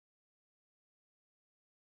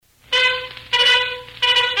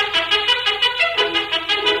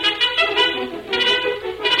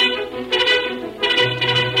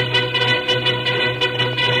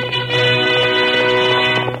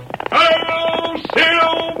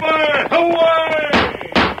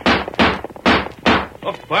Away!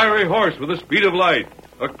 A fiery horse with the speed of light,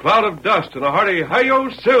 a cloud of dust, and a hearty Hi-Yo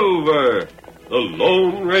Silver, the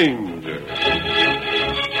Lone Ranger.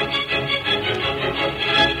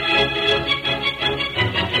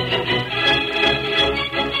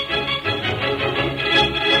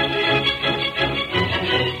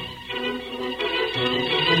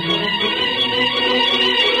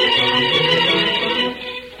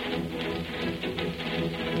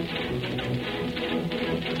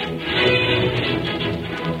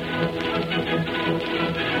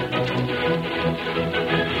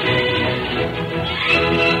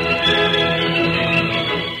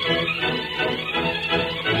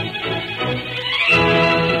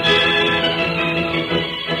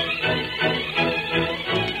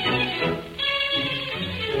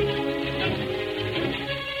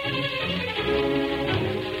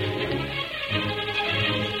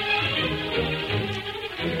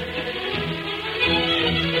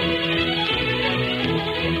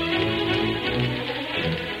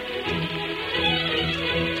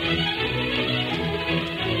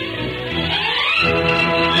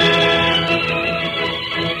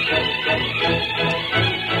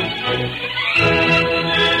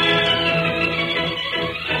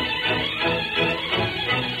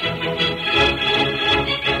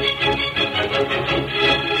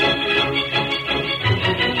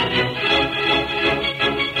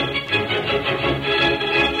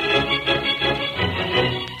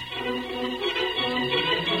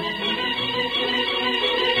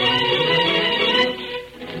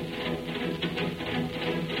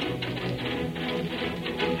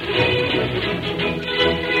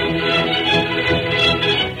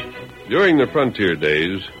 During the frontier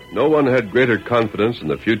days, no one had greater confidence in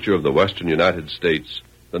the future of the western United States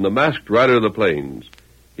than the masked rider of the plains.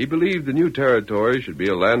 He believed the new territory should be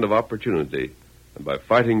a land of opportunity, and by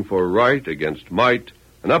fighting for right against might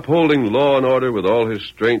and upholding law and order with all his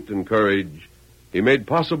strength and courage, he made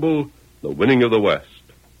possible the winning of the West.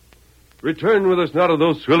 Return with us now to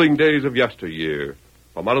those thrilling days of yesteryear.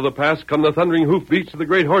 From out of the past come the thundering hoofbeats of the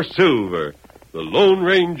great horse Silver. The Lone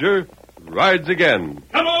Ranger rides again.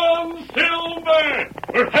 Come on, Silver!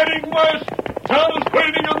 We're heading west. Town is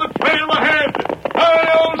waiting on the trail ahead.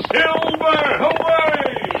 Hi-yo, Silver! Away!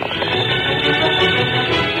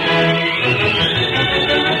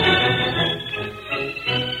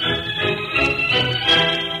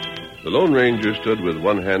 The Lone Ranger stood with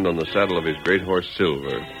one hand on the saddle of his great horse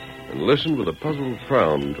Silver and listened with a puzzled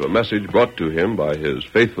frown to a message brought to him by his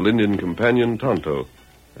faithful Indian companion Tonto.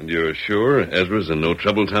 And you're sure Ezra's in no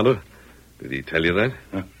trouble, Tonto? Did he tell you that?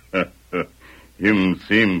 Him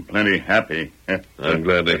seem plenty happy. I'm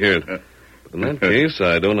glad to hear it. But in that case,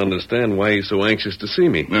 I don't understand why he's so anxious to see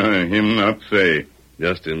me. Him not say.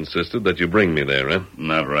 Just insisted that you bring me there, huh?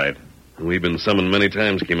 Not right. We've been summoned many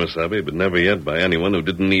times, Kemosabe, but never yet by anyone who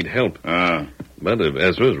didn't need help. But if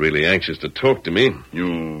Ezra's really anxious to talk to me...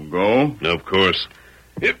 You go? Of course.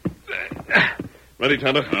 Yep. Ready,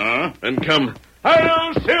 Tonto? Then come.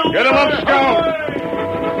 Hi-yo, Silver! Get him up, Scout!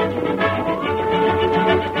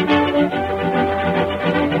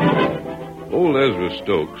 Old Ezra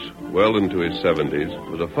Stokes, well into his 70s,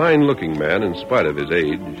 was a fine-looking man in spite of his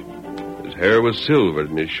age. His hair was silvered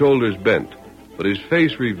and his shoulders bent, but his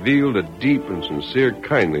face revealed a deep and sincere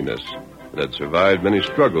kindliness that had survived many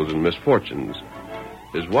struggles and misfortunes.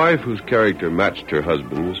 His wife, whose character matched her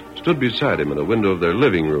husband's, stood beside him in a window of their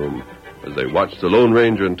living room as they watched the Lone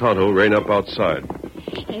Ranger and Tonto rein up outside.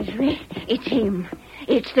 Ezra, it's him.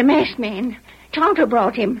 It's the masked man. Tonto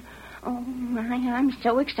brought him. Oh, my, I'm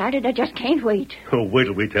so excited I just can't wait. Oh, wait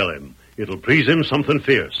till we tell him. It'll please him something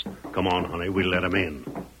fierce. Come on, honey, we'll let him in.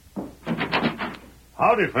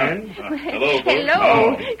 Howdy, friend. Hello, folks.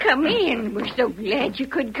 Hello. Come in. We're so glad you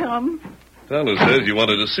could come. Tonto says you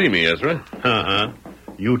wanted to see me, Ezra. Uh-huh.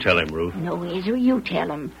 You tell him, Ruth. No, Ezra, you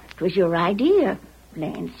tell him. It was your idea.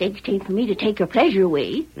 Land's sakes, 'tain't for me to take your pleasure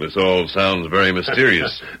away. This all sounds very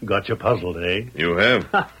mysterious. Got you puzzled, eh? You have?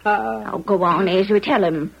 Oh, go on, Ezra, tell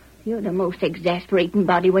him. You're the most exasperating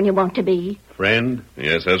body when you want to be. Friend?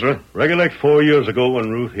 Yes, Ezra? Recollect 4 years ago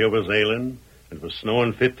when Ruth here was ailing? It was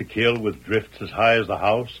snowing fit to kill with drifts as high as the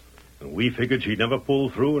house, and we figured she'd never pull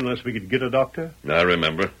through unless we could get a doctor? I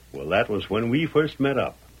remember. Well, that was when we first met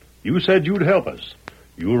up. You said you'd help us.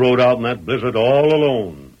 You rode out in that blizzard all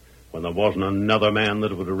alone when there wasn't another man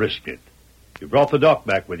that would have risked it. You brought the doc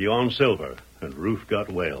back with you on Silver, and Ruth got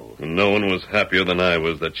well. And no one was happier than I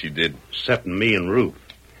was that she did. Excepting me and Ruth.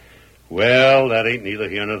 Well, that ain't neither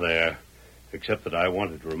here nor there, except that I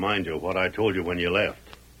wanted to remind you of what I told you when you left.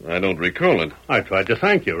 I don't recall it. I tried to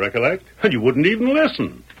thank you, recollect? And you wouldn't even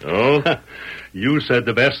listen. Oh? You said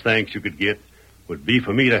the best thanks you could get would be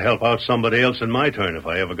for me to help out somebody else in my turn if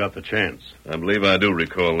I ever got the chance. I believe I do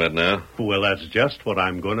recall that now. Well, that's just what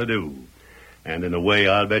I'm going to do. And in a way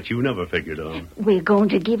I'll bet you never figured on. We're going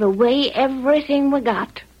to give away everything we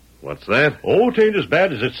got. What's that? Oh, it ain't as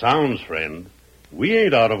bad as it sounds, friend. We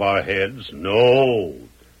ain't out of our heads. No.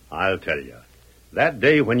 I'll tell you. That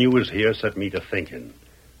day when you was here set me to thinking.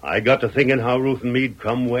 I got to thinking how Ruth and me'd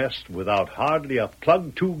come west without hardly a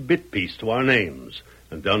plug-tube bit piece to our names,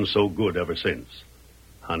 and done so good ever since.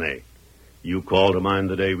 Honey, you call to mind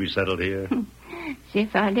the day we settled here? As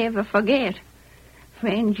if I'd ever forget.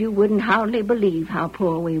 Friend, you wouldn't hardly believe how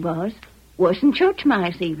poor we was. Wasn't church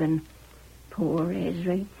mice even. Poor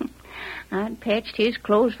Ezra. I'd patched his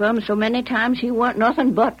clothes for him so many times he weren't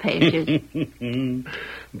nothing but patches.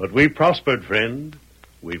 But we prospered, friend.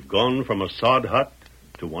 We've gone from a sod hut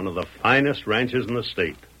to one of the finest ranches in the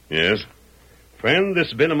state. Yes? Friend, this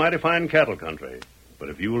has been a mighty fine cattle country. But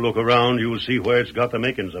if you look around, you'll see where it's got the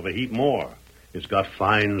makings of a heap more. It's got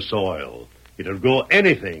fine soil. It'll grow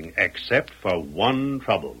anything except for one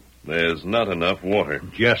trouble. There's not enough water.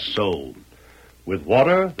 Just so. With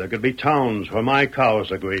water, there could be towns where my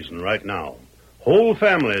cows are grazing right now. Whole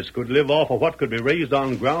families could live off of what could be raised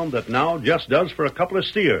on ground that now just does for a couple of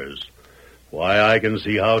steers. Why, I can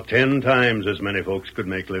see how 10 times as many folks could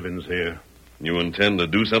make livings here. You intend to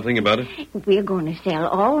do something about it? We're going to sell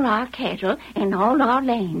all our cattle and all our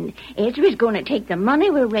land. Ezra's going to take the money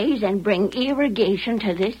we raise and bring irrigation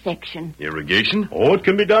to this section. Irrigation? Oh, it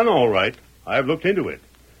can be done all right. I've looked into it.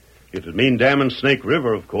 It'd mean damming Snake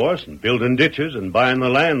River, of course, and building ditches and buying the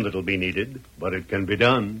land that'll be needed. But it can be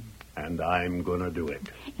done, and I'm going to do it.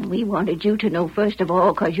 And we wanted you to know first of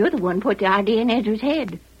all, because you're the one put the idea in Ezra's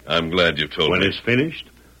head. I'm glad you've told me. When it's finished,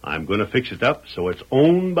 I'm going to fix it up so it's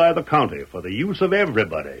owned by the county for the use of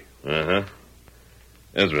everybody. Uh-huh.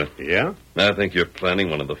 Ezra. Yeah? I think you're planning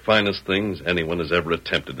one of the finest things anyone has ever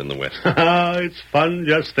attempted in the West. It's fun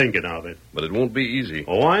just thinking of it. But it won't be easy.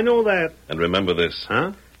 Oh, I know that. And remember this.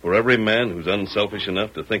 Huh? For every man who's unselfish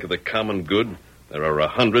enough to think of the common good, there are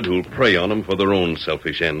 100 who'll prey on him for their own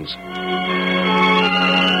selfish ends.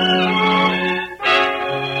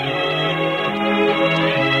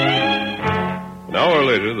 An hour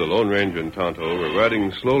later, the Lone Ranger and Tonto were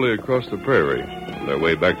riding slowly across the prairie on their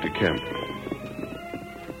way back to camp.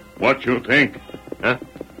 What you think? Huh?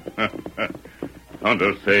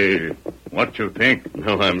 Tonto say, what you think?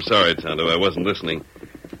 No, I'm sorry, Tonto. I wasn't listening.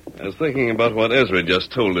 I was thinking about what Ezra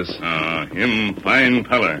just told us. Him fine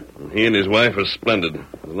feller. He and his wife are splendid.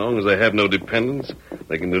 As long as they have no dependents,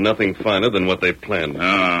 they can do nothing finer than what they planned.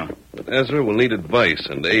 But Ezra will need advice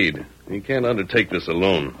and aid. He can't undertake this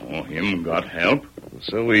alone. Oh, him got help?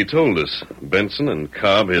 So he told us. Benson and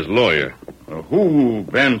Cobb, his lawyer. Who,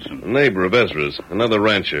 Benson? A neighbor of Ezra's, another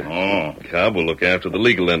rancher. Oh. Cobb will look after the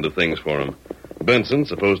legal end of things for him. Benson's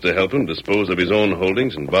supposed to help him dispose of his own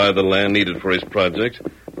holdings and buy the land needed for his project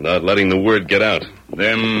without letting the word get out.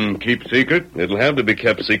 Them keep secret? It'll have to be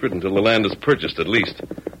kept secret until the land is purchased, at least.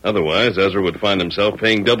 Otherwise, Ezra would find himself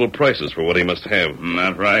paying double prices for what he must have.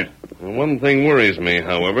 That's right. Well, one thing worries me,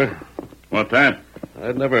 however. What's that?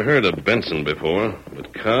 I'd never heard of Benson before,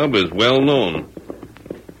 but Cobb is well known.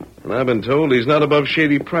 And I've been told he's not above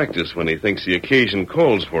shady practice when he thinks the occasion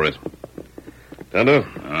calls for it. Tonto?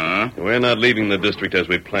 We're not leaving the district as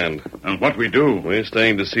we planned. And what we do? We're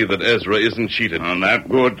staying to see that Ezra isn't cheated. That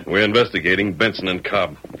good. We're investigating Benson and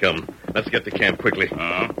Cobb. Come, let's get to camp quickly.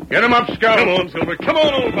 Get him up, Scout. Come on, Silver. Come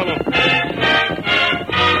on, old fellow.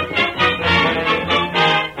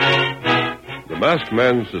 The masked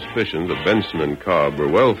man's suspicions of Benson and Cobb were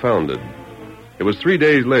well founded. It was 3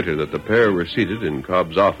 days later that the pair were seated in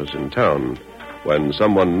Cobb's office in town when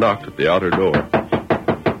someone knocked at the outer door.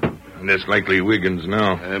 This likely Wiggins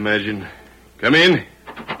now. I imagine. Come in.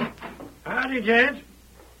 Howdy, gents.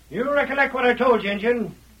 You recollect what I told you,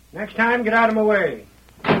 Injun. Next time, get out of my way.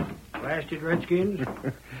 Blasted redskins.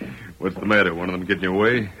 What's the matter? One of them getting your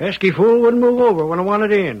way? Pesky fool wouldn't move over when I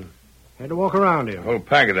wanted in. Had to walk around him. The whole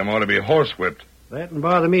pack of them ought to be horsewhipped. That and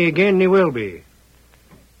bother me again, and he will be.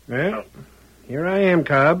 Well, here I am,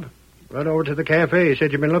 Cobb. Run over to the cafe.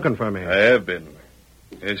 Said you've been looking for me. I have been.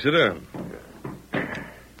 Hey, sit down.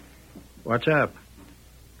 What's up?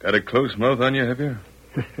 Got a close mouth on you, have you?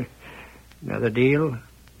 Another deal?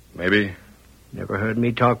 Maybe. Never heard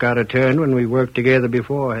me talk out of turn when we worked together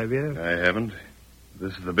before, have you? I haven't.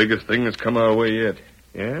 This is the biggest thing that's come our way yet.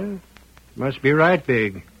 Yeah? Must be right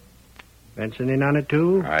big. Benson in on it,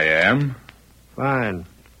 too? I am. Fine.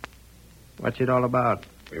 What's it all about?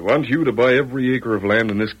 We want you to buy every acre of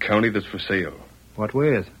land in this county that's for sale. What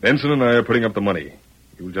with? Benson and I are putting up the money.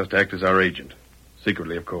 You'll just act as our agent.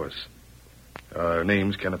 Secretly, of course. Our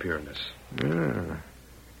names can appear in this.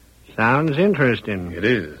 Sounds interesting. It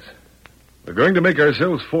is. We're going to make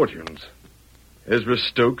ourselves fortunes. Ezra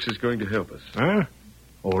Stokes is going to help us. Huh?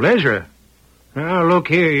 Old Ezra? Now, look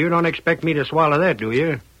here. You don't expect me to swallow that, do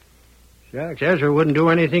you? Shucks, Ezra wouldn't do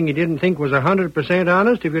anything he didn't think was 100%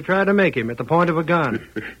 honest if you tried to make him at the point of a gun.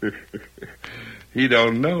 He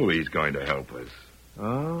don't know he's going to help us.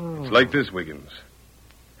 Oh. It's like this, Wiggins.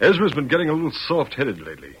 Ezra's been getting a little soft-headed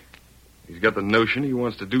lately. He's got the notion he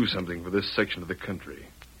wants to do something for this section of the country.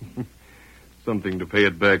 Something to pay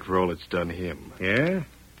it back for all it's done him. Yeah?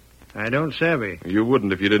 I don't savvy. You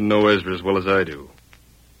wouldn't if you didn't know Ezra as well as I do.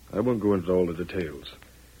 I won't go into all the details.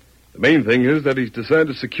 The main thing is that he's decided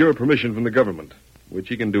to secure permission from the government, which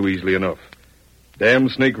he can do easily enough. Dam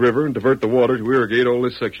Snake River and divert the water to irrigate all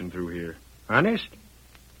this section through here. Honest?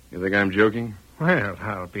 You think I'm joking? Well,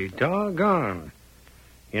 I'll be doggone.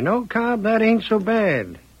 You know, Cobb, that ain't so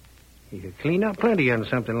bad. You could clean up plenty on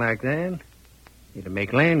something like that. It'd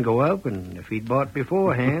make land go up, and if he'd bought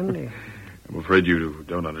beforehand... I'm afraid you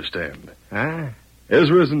don't understand. Huh?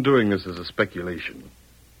 Ezra isn't doing this as a speculation.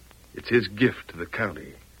 It's his gift to the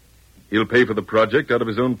county. He'll pay for the project out of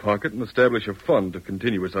his own pocket and establish a fund to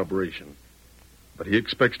continue its operation. But he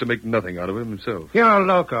expects to make nothing out of it himself. You're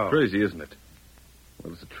loco. Crazy, isn't it?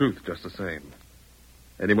 Well, it's the truth just the same.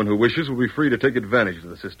 Anyone who wishes will be free to take advantage of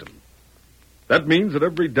the system. That means that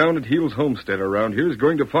every down-at-heels homesteader around here is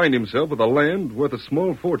going to find himself with a land worth a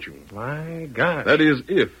small fortune. My God. That is,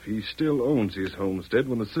 if he still owns his homestead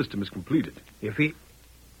when the system is completed. If he...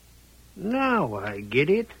 Now I get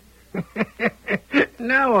it.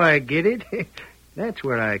 Now I get it. That's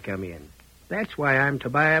where I come in. That's why I'm to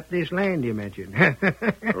buy up this land you mentioned.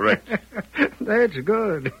 Correct. That's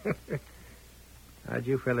good. How'd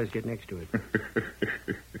you fellas get next to it?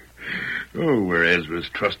 Oh, we're Ezra's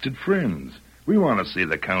trusted friends. We want to see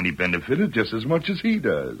the county benefited just as much as he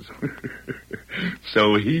does.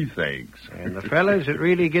 So he thinks. And the fellas that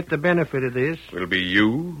really get the benefit of this... Will be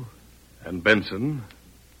you, and Benson,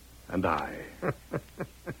 and I.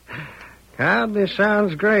 Cobb, this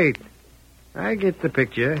sounds great. I get the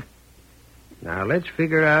picture. Now let's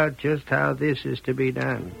figure out just how this is to be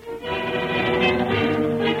done.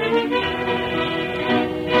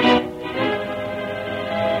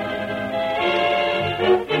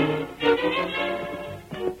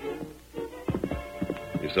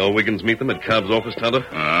 You saw Wiggins meet them at Cobb's office, Tonto?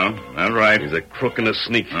 That's right. He's a crook and a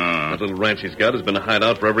sneak. That little ranch he's got has been a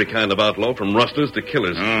hideout for every kind of outlaw, from rustlers to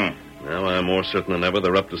killers. Now I'm more certain than ever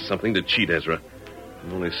they're up to something to cheat Ezra.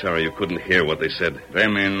 I'm only sorry you couldn't hear what they said.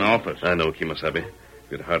 Them in office. I know, Kimasabi.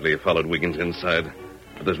 You'd hardly have followed Wiggins inside.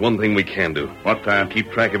 But there's one thing we can do. What time?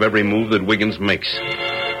 Keep track of every move that Wiggins makes.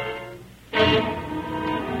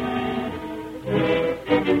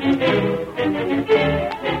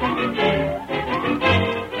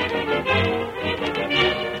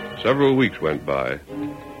 Several weeks went by.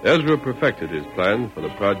 Ezra perfected his plan for the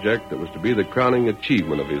project that was to be the crowning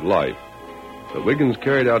achievement of his life. But Wiggins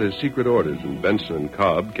carried out his secret orders, and Benson and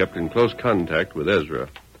Cobb kept in close contact with Ezra.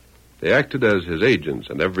 They acted as his agents,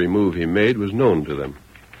 and every move he made was known to them.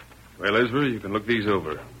 Well, Ezra, you can look these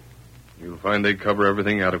over. You'll find they cover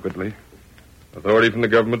everything adequately. Authority from the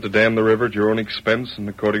government to dam the river at your own expense and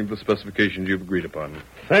according to the specifications you've agreed upon.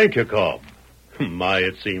 Thank you, Cobb. My,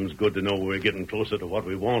 it seems good to know we're getting closer to what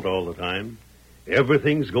we want all the time.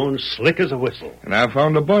 Everything's going slick as a whistle. And I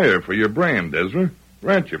found a buyer for your brand, Ezra.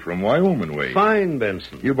 Rancher from Wyoming way. Fine,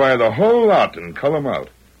 Benson. You buy the whole lot and cull 'em out.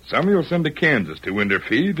 Some you'll send to Kansas to winter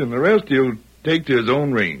feed, and the rest he'll take to his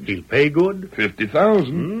own range. He'll pay good?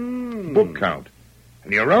 50,000. Book count.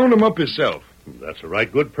 And he'll round 'em up himself. That's a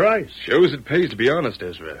right good price. Shows it pays to be honest,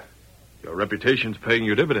 Ezra. Your reputation's paying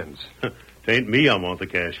you dividends. Tain't me I want the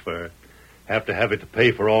cash for. Have to have it to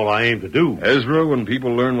pay for all I aim to do. Ezra, when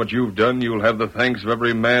people learn what you've done, you'll have the thanks of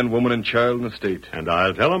every man, woman, and child in the state. And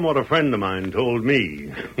I'll tell 'em what a friend of mine told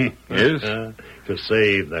me. Yes? To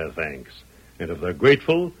save their thanks. And if they're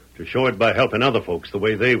grateful, to show it by helping other folks the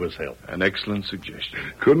way they was helped. An excellent suggestion.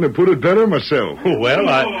 Couldn't have put it better myself. Well,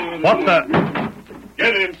 what the...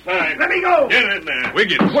 Get inside. Let me go! Get in there.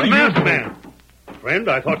 Wiggins! What is this, man? Friend,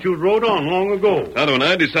 I thought you'd rode on long ago. Tonto and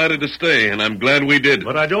I decided to stay, and I'm glad we did.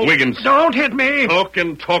 But I don't... Wiggins. Don't hit me! Talk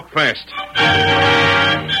and talk fast.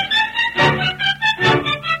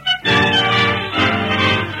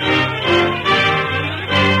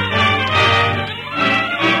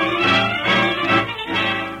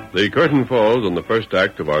 The curtain falls on the first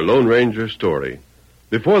act of our Lone Ranger story.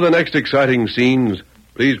 Before the next exciting scenes,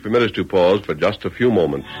 please permit us to pause for just a few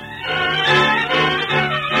moments.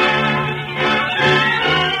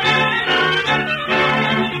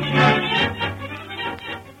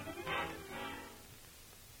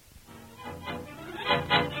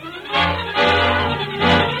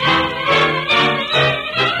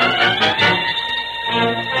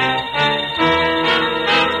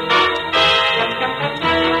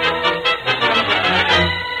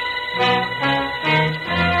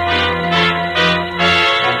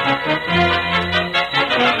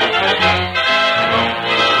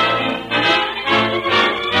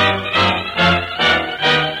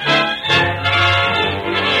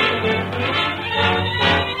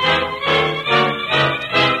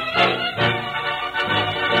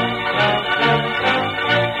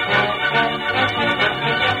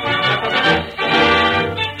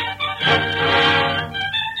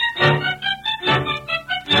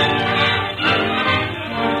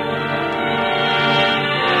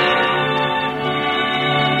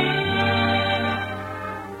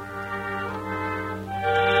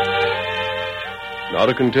 Now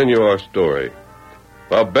to continue our story.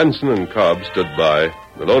 While Benson and Cobb stood by,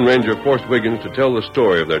 the Lone Ranger forced Wiggins to tell the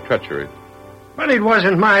story of their treachery. But it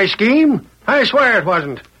wasn't my scheme. I swear it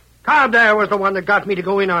wasn't. Cobb there was the one that got me to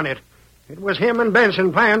go in on it. It was him and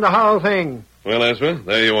Benson planned the whole thing. Well, Ezra,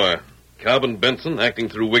 there you are. Cobb and Benson, acting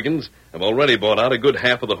through Wiggins, have already bought out a good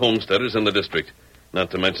half of the homesteaders in the district, not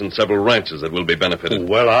to mention several ranches that will be benefited.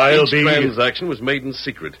 Well, I'll Each be... transaction was made in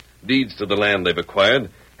secret. Deeds to the land they've acquired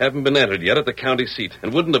haven't been entered yet at the county seat,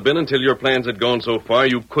 and wouldn't have been until your plans had gone so far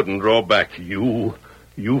you couldn't draw back. You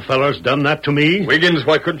fellers done that to me? Wiggins,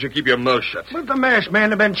 why couldn't you keep your mouth shut? But the masked man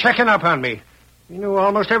had been checking up on me. He knew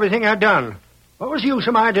almost everything I'd done. What was the use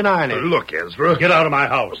of my denying it? Look, Ezra. Get out of my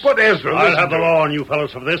house. But, Ezra, I'll listen have the to- law on you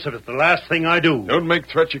fellows for this if it's the last thing I do. Don't make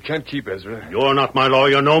threats you can't keep, Ezra. You're not my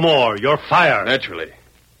lawyer no more. You're fired. Naturally.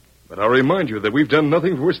 But I'll remind you that we've done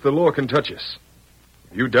nothing for which the law can touch us.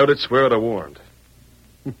 If you doubt it, swear it, I warned.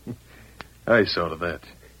 I saw to that.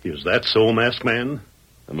 Is that so, masked man?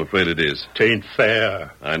 I'm afraid it is. Tain't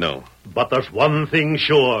fair. I know. But there's one thing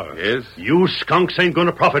sure. Yes? You skunks ain't going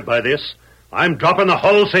to profit by this. I'm dropping the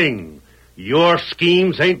whole thing. Your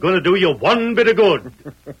schemes ain't going to do you one bit of good.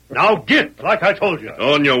 Now get, like I told you.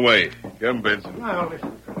 On your way. Come, Benson. Now,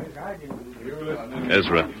 listen, fellas, I didn't...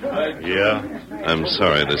 Ezra, Yeah? I'm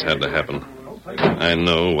sorry this had to happen. I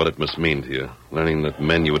know what it must mean to you, learning that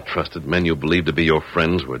men you had trusted, men you believed to be your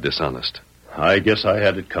friends, were dishonest. I guess I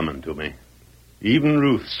had it coming to me. Even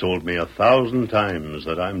Ruth told me 1,000 times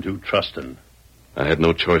that I'm too trusting. I had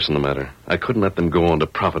no choice in the matter. I couldn't let them go on to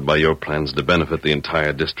profit by your plans to benefit the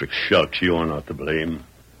entire district. Shucks, you're not to blame.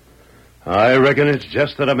 I reckon it's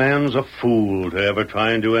just that a man's a fool to ever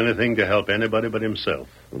try and do anything to help anybody but himself.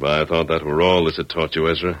 If I thought that were all this had taught you,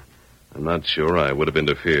 Ezra, I'm not sure I would have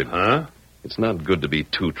interfered. Huh? It's not good to be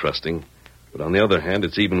too trusting, but on the other hand,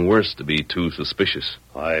 it's even worse to be too suspicious.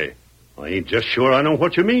 I ain't just sure I know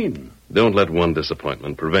what you mean. Don't let one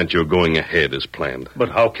disappointment prevent your going ahead as planned. But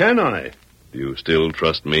how can I? Do you still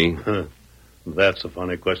trust me? That's a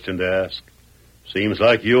funny question to ask. Seems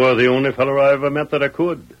like you are the only fellow I ever met that I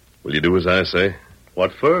could. Will you do as I say?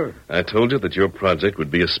 What for? I told you that your project would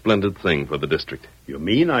be a splendid thing for the district. You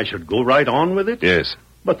mean I should go right on with it? Yes.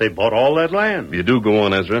 But they bought all that land. If you do go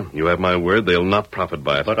on, Ezra, you have my word they'll not profit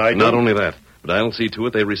by it. But I Not don't- only that, but I'll see to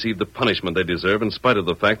it they receive the punishment they deserve in spite of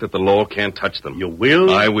the fact that the law can't touch them. You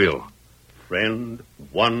will? I will. Friend,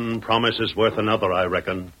 one promise is worth another, I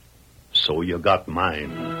reckon. So you got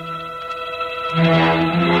mine.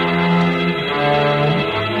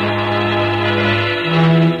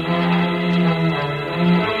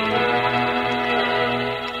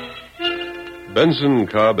 Benson,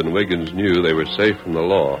 Cobb, and Wiggins knew they were safe from the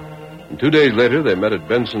law. And 2 days later, they met at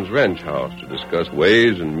Benson's ranch house to discuss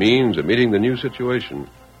ways and means of meeting the new situation.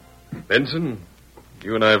 Benson,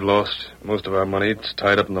 you and I have lost most of our money. It's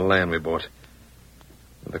tied up in the land we bought.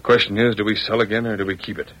 The question is, do we sell again or do we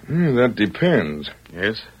keep it? That depends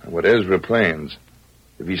Yes? on what Ezra plans.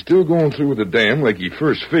 If he's still going through with the dam like he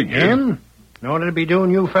first figured... Him? In order to be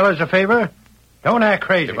doing you fellas a favor? Don't act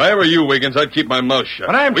crazy. If I were you, Wiggins, I'd keep my mouth shut.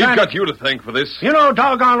 But I'm We've trying- got you to thank for this. You know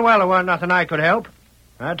doggone well there wasn't nothing I could help.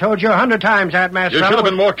 I told you 100 times that masked You should fellow have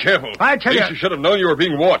been more careful. I tell At least you- you should have known you were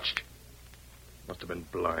being watched. Must have been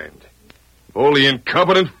blind. All the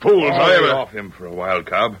incompetent fools I Lay ever... off him for a while,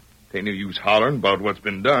 Cobb. Ain't no use hollering about what's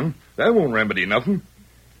been done. That won't remedy nothing.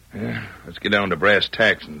 Yeah, let's get down to brass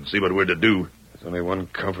tacks and see what we're to do. There's only one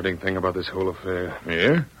comforting thing about this whole affair.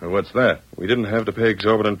 Yeah? What's that? We didn't have to pay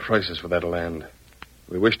exorbitant prices for that land. If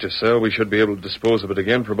we wish to sell, we should be able to dispose of it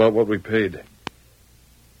again for about what we paid.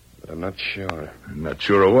 But I'm not sure. I'm not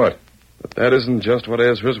sure of what. But that isn't just what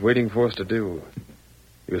Ezra's waiting for us to do.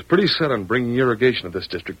 He was pretty set on bringing irrigation to this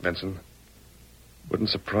district, Benson. Wouldn't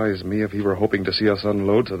surprise me if he were hoping to see us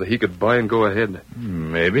unload so that he could buy and go ahead.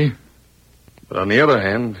 Maybe. But on the other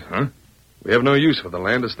hand, Huh? we have no use for the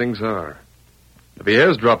land as things are. If he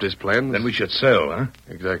has dropped his plans... Then we should sell, huh?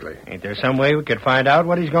 Exactly. Ain't there some way we could find out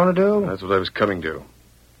what he's going to do? That's what I was coming to.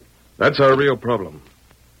 That's our real problem.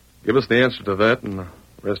 Give us the answer to that, and the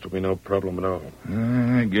rest will be no problem at all.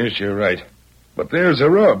 I guess you're right. But there's a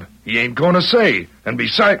rub. He ain't going to say. And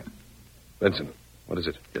besides... Benson, what is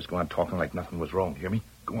it? Just go on talking like nothing was wrong, hear me?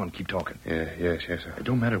 Go on, keep talking. Yes, sir. It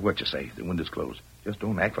don't matter what you say. The window's closed. Just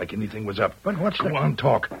don't act like anything was up. But what's Go the... on,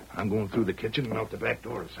 talk. I'm going through the kitchen and out the back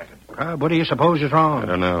door a second. What do you suppose is I wrong?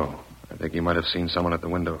 don't know. I think he might have seen someone at the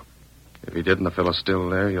window. If he didn't, the fellow's still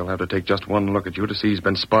there. You'll have to take just one look at you to see he's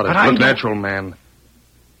been spotted. But I Look don't- natural, man.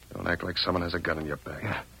 Don't act like someone has a gun in your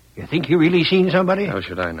back. You think you really seen somebody? How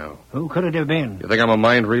should I know? Who could it have been? You think I'm a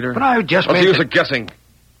mind reader? But I just What's the meant use that- of guessing?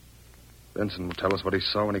 Benson will tell us what he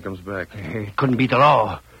saw when he comes back. It couldn't be the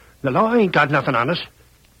law. The law ain't got nothing on us.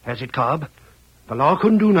 Has it, Cobb? The law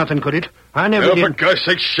couldn't do nothing, could it? I never For did. gosh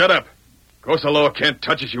sake, shut up. Of course the law can't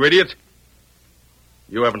touch us, you idiot.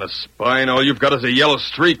 You haven't a spine. All you've got is a yellow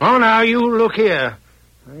streak. Oh, now, you look here.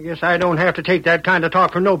 I guess I don't have to take that kind of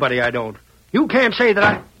talk from nobody, I don't. You can't say that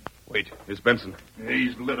I... Wait, here's Benson.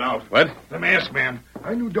 He's lit out. What? The masked man.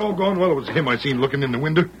 I knew doggone well it was him I seen looking in the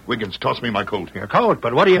window. Wiggins tossed me my coat. Your coat,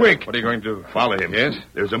 but what do you... Quick. What are you going to do? Follow him. Yes?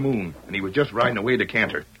 There's a moon, and he was just riding away to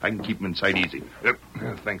Cantor. I can keep him in sight easy.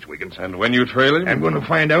 Thanks, Wiggins. And when you trail him? I'm going to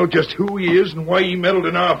find out just who he is and why he meddled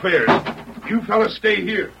in our affairs. You fellas stay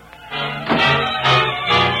here.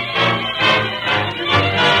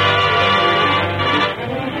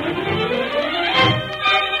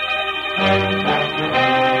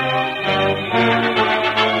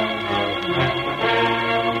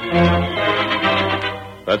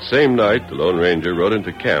 That same night, the Lone Ranger rode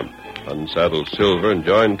into camp, unsaddled Silver, and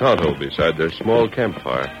joined Tonto beside their small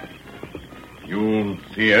campfire. You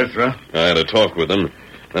see Ezra? I had a talk with him,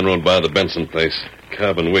 then rode by the Benson place.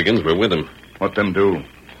 Cobb and Wiggins were with him. What them do?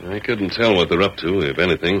 I couldn't tell what they're up to, if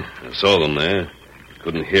anything. I saw them there.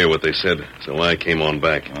 Couldn't hear what they said, so I came on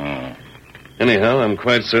back. Oh. Anyhow, I'm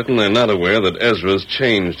quite certain they're not aware that Ezra's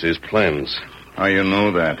changed his plans. How you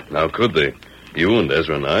know that? How could they? You and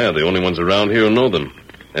Ezra and I are the only ones around here who know them.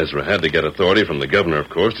 Ezra had to get authority from the governor, of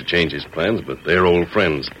course, to change his plans, but they're old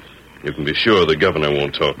friends. You can be sure the governor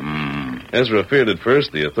won't talk. Ezra feared at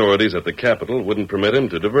first the authorities at the capital wouldn't permit him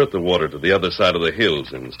to divert the water to the other side of the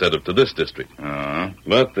hills instead of to this district.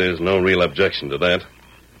 But there's no real objection to that.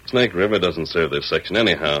 Snake River doesn't serve this section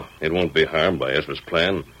anyhow. It won't be harmed by Ezra's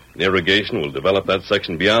plan. Irrigation will develop that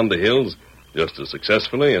section beyond the hills just as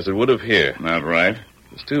successfully as it would have here. Not right.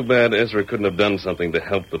 It's too bad Ezra couldn't have done something to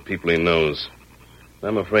help the people he knows.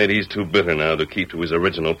 I'm afraid he's too bitter now to keep to his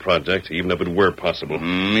original project, even if it were possible.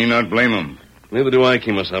 Me not blame him. Neither do I,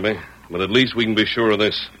 Kemosabe. But at least we can be sure of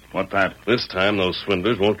this. What that? This time, those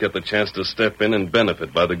swindlers won't get the chance to step in and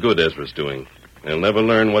benefit by the good Ezra's doing. They'll never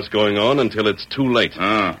learn what's going on until it's too late.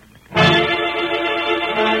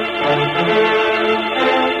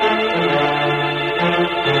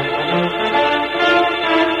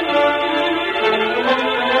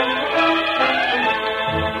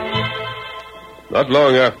 Not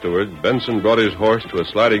long afterward, Benson brought his horse to a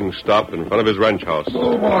sliding stop in front of his ranch house.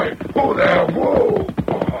 Oh, boy. Oh, there. Whoa.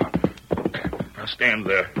 Now stand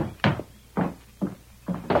there.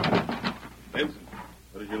 Benson,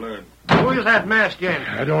 what did you learn? Who is that masked man?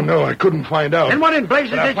 I don't know. I couldn't find out. And what in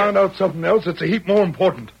blazes But I did found out something else that's a heap more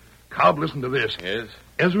important. Cobb, listen to this. Yes?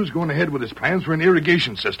 Ezra's going ahead with his plans for an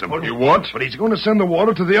irrigation system. You what? But he's going to send the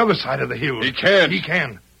water to the other side of the hills. He can't. He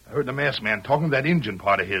can. I heard the masked man talking to that Indian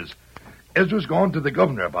part of his. Ezra's gone to the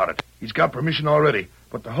governor about it. He's got permission already.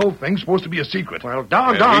 But the whole thing's supposed to be a secret. Well,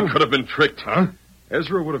 doggone. He could have been tricked. Huh?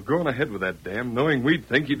 Ezra would have gone ahead with that dam, knowing we'd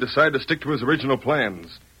think he'd decide to stick to his original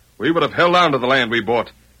plans. We would have held on to the land we bought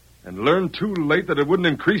and learned too late that it wouldn't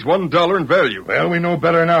increase $1 in value. Well, we know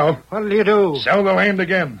better now. What'll you do? Sell the land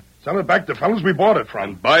again. Sell it back to fellows we bought it from.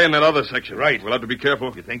 And buy in that other section. Right. We'll have to be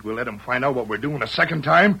careful. You think we'll let them find out what we're doing a second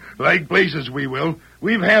time? Like blazes we will.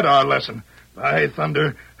 We've had our lesson. By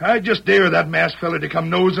thunder, I just dare that masked fella to come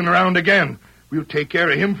nosing around again. We'll take care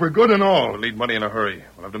of him for good and all. We'll need money in a hurry.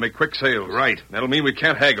 We'll have to make quick sales. Right. That'll mean we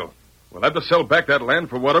can't haggle. We'll have to sell back that land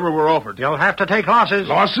for whatever we're offered. You'll have to take losses.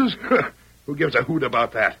 Losses? Who gives a hoot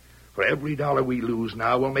about that? For every $1 we lose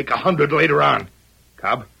now, we'll make 100 later on.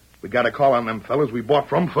 Cobb, we got to call on them fellas we bought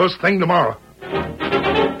from first thing tomorrow.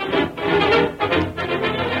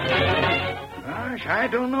 Gosh, I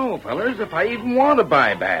don't know, fellas, if I even want to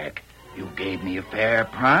buy back. You gave me a fair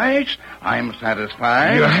price. I'm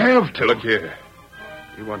satisfied. You have to. Look here.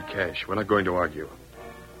 You want cash. We're not going to argue.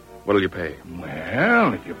 What'll you pay?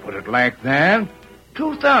 Well, if you put it like that,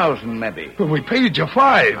 2,000 maybe. Well, we paid you $5.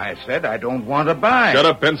 I said I don't want to buy. Shut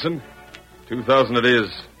up, Benson. 2,000 it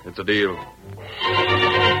is. It's a deal.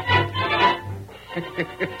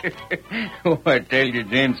 Oh, I tell you,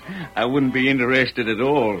 gents, I wouldn't be interested at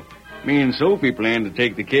all. Me and Sophie plan to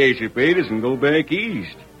take the cash you paid us and go back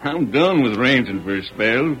east. I'm done with ranching for a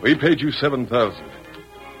spell. We paid you 7,000.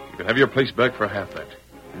 You can have your place back for half that.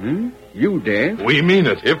 You daft? We mean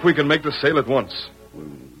it. If we can make the sale at once.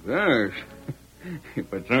 Gosh,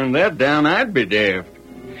 if I turned that down, I'd be daft.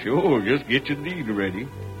 Sure, just get your deed ready.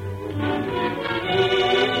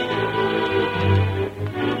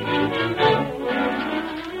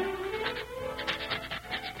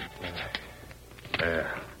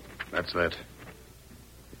 There. That's that.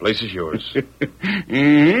 The place is yours.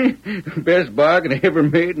 Best bargain I ever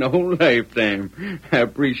made in a whole lifetime. I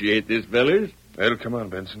appreciate this, fellas. Well, come on,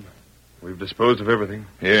 Benson. We've disposed of everything.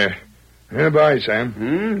 Yeah. Bye,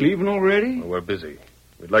 Sam. Leaving already? Well, we're busy.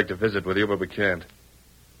 We'd like to visit with you, but we can't.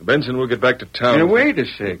 Benson will get back to town. Now, wait a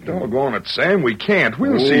second. Doggone it, Sam. We can't.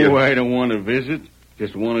 We'll see you. I don't want to visit.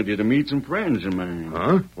 Just wanted you to meet some friends of mine.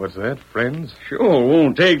 Huh? What's that? Friends? Sure,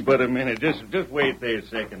 won't take but a minute. Just wait there a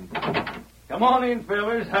second. Come on in,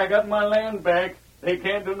 fellas. I got my land back. They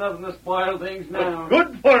can't do nothing to spoil things now.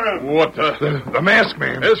 Good for him. What the... The masked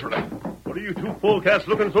man. Ezra. What are you two polecats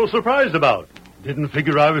looking so surprised about? Didn't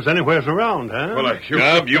figure I was anywhere around, huh? Well,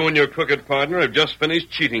 Cobb, you and your crooked partner have just finished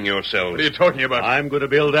cheating yourselves. What are you talking about? I'm going to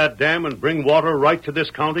build that dam and bring water right to this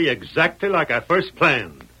county exactly like I first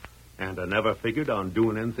planned. And I never figured on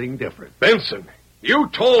doing anything different. Benson, you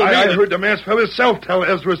told me... I heard the masked fellow himself tell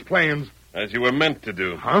Ezra's plans. As you were meant to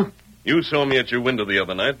do. Huh? You saw me at your window the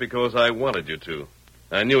other night because I wanted you to.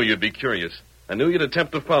 I knew you'd be curious. I knew you'd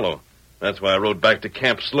attempt to follow. That's why I rode back to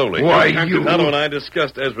camp slowly. Why, you... Tonto and I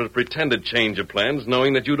discussed Ezra's pretended change of plans,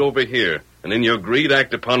 knowing that you'd overhear, and in your greed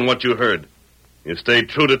act upon what you heard. You stayed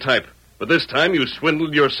true to type, but this time you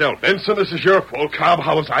swindled yourself. Benson, this is your fault. Cobb,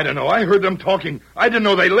 how was I to know? I heard them talking. I didn't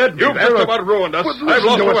know they led me. You've just about ruined us. I've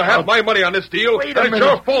lost over half my money on this deal. Wait a and minute.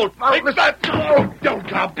 it's your fault. Take that. Oh, don't,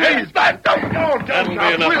 Cobb. Please. Don't, Cobb. That'll be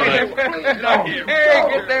enough of that.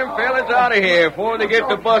 Hey, get them fellas out of here before they get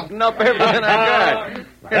to busting up everything I got.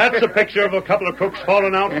 That's a picture of a couple of crooks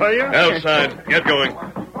falling out for you. Outside. Get going.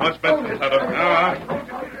 What's Benson, Tonto?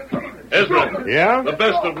 Ezra. Yeah? The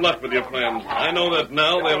best of luck with your plans. I know that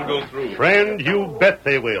now they'll go through. Friend, you bet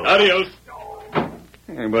they will. Adios.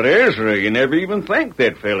 Hey, but Ezra, you never even thanked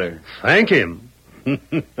that feller. Thank him.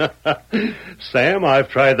 Sam, I've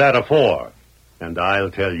tried that afore. And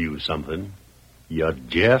I'll tell you something. You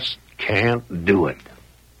just can't do it.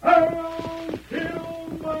 Hail,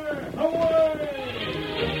 Silver! Away!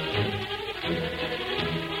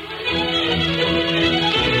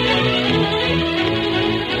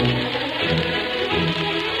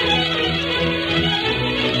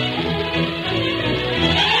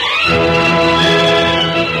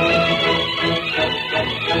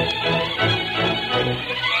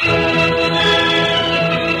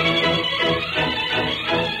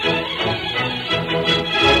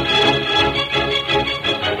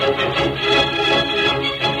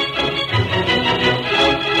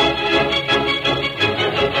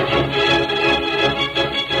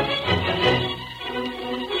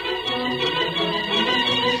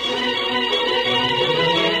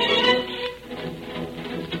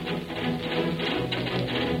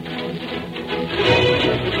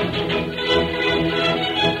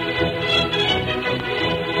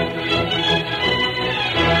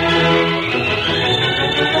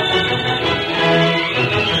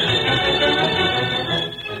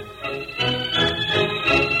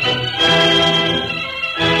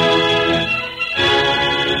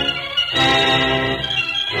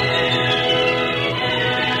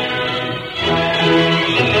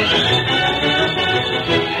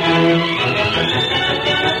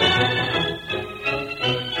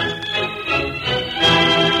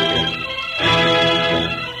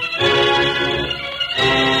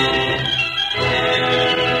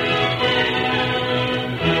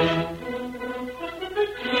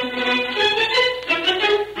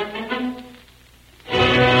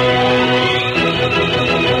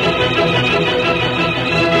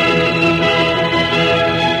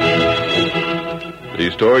 The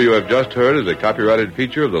story you have just heard is a copyrighted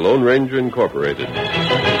feature of the Lone Ranger Incorporated.